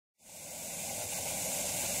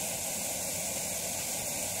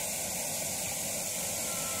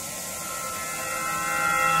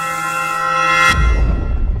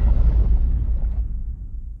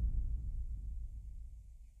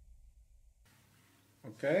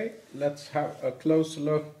Okay, let's have a close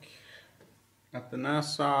look at the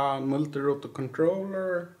Naza multi-rotor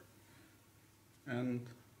controller and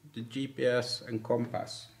the GPS and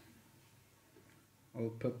compass. I'll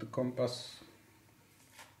put the compass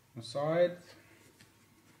aside.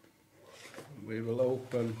 We will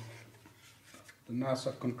open the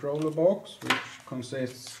Naza controller box, which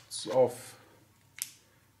consists of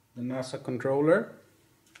the Naza controller.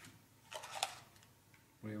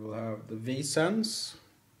 We will have the V-Sense.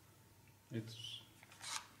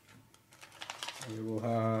 We will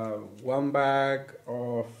have one bag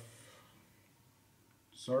of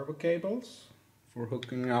servo cables for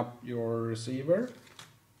hooking up your receiver,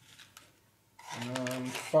 and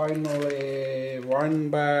finally one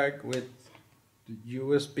bag with the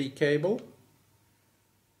USB cable.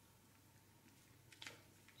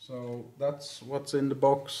 So that's what's in the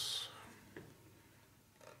box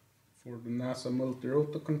for the Naza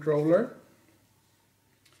multi-rotor controller.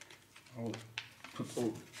 I'll put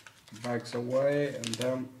all the bags away and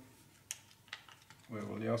then we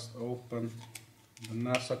will just open the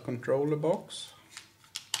Naza controller box.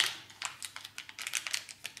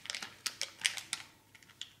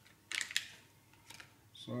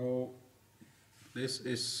 So this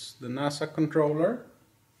is the Naza controller,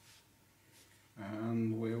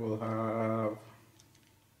 and we will have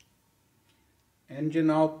engine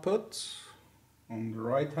outputs on the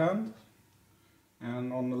right hand,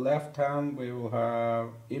 and on the left hand we will have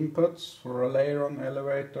inputs for aileron,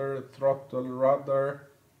 elevator, throttle, rudder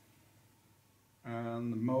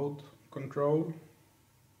and mode control.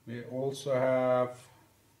 We also have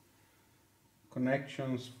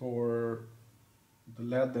connections for the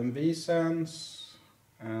LED and V-Sense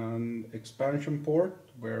and expansion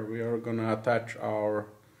port where we are going to attach our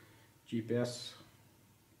GPS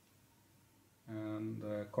and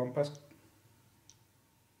compass.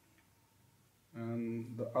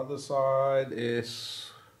 And the other side is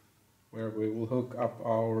where we will hook up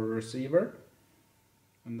our receiver.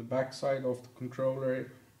 And the back side of the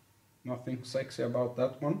controller, nothing sexy about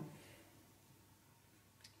that one.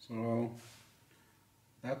 So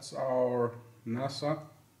that's our Naza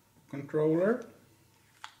controller.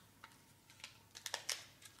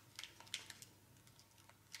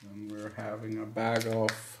 And we're having a bag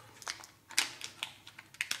of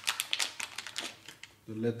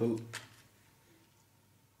the little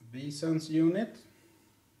V-Sense unit,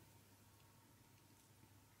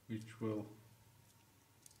 which will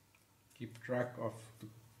keep track of the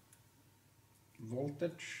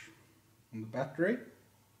voltage on the battery.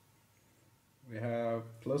 We have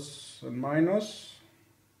plus and minus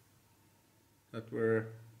that we're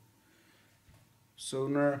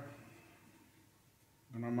sooner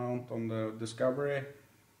gonna mount on the Discovery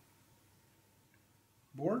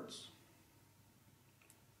boards.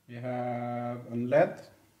 We have a LED,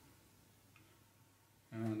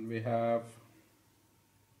 and we have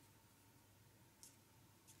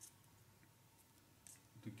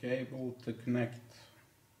the cable to connect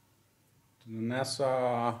to the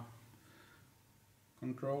Naza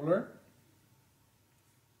controller.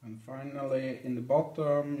 And finally in the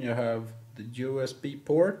bottom you have the USB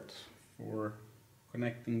port for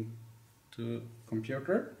connecting to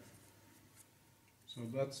computer. So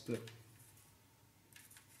that's the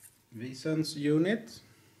V-Sense unit.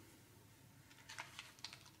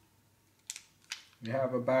 We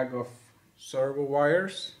have a bag of servo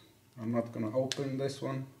wires. I'm not gonna open this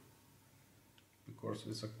one because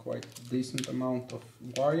it's a quite decent amount of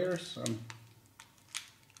wires, and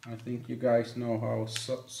I think you guys know how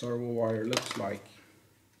servo wire looks like.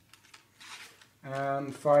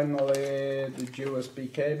 And finally the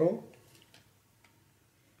USB cable.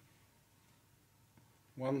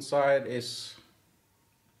 One side is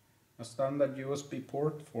a standard USB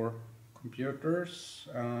port for computers,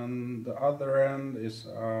 and the other end is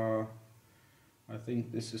I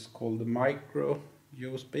think this is called the micro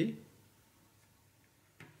USB,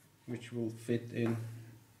 which will fit in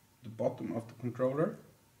the bottom of the controller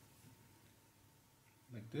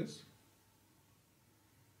like this,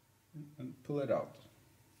 and pull it out.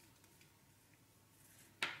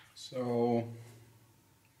 So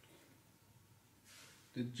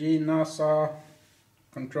the DJI Naza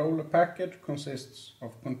controller package consists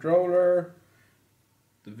of controller,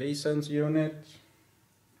 the V-Sense unit,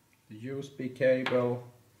 the USB cable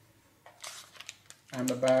and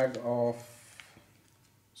a bag of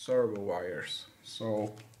servo wires.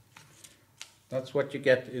 So that's what you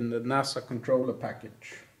get in the Naza controller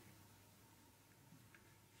package.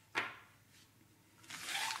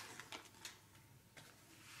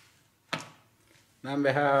 Then we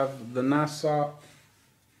have the Naza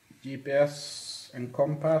GPS and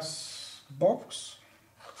compass box.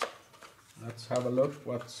 let's have a look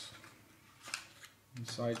what's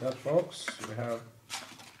inside that box. We have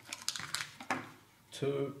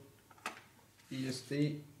 2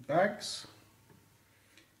 EZOSD bags.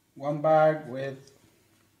 One bag with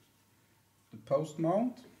the post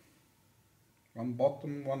mount, one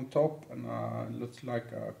bottom, one top, and it looks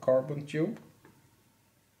like a carbon tube.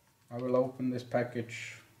 I will open this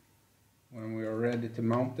package when we are ready to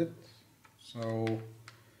mount it, so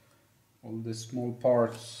all the small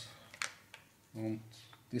parts won't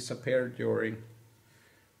disappear during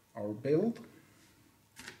our build.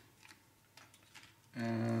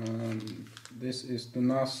 And this is the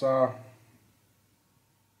Naza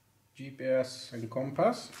GPS and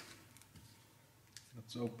compass.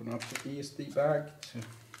 Let's open up the EZOSD bag to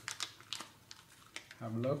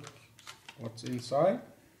have a look what's inside.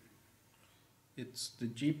 It's the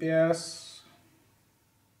GPS,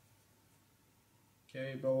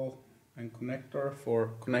 cable and connector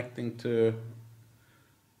for connecting to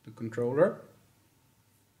the controller.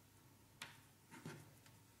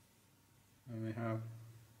 And we have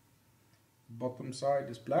the bottom side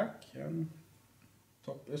is black and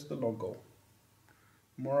top is the logo.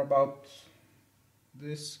 More about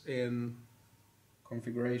this in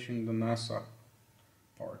configuration the Naza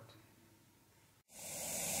part.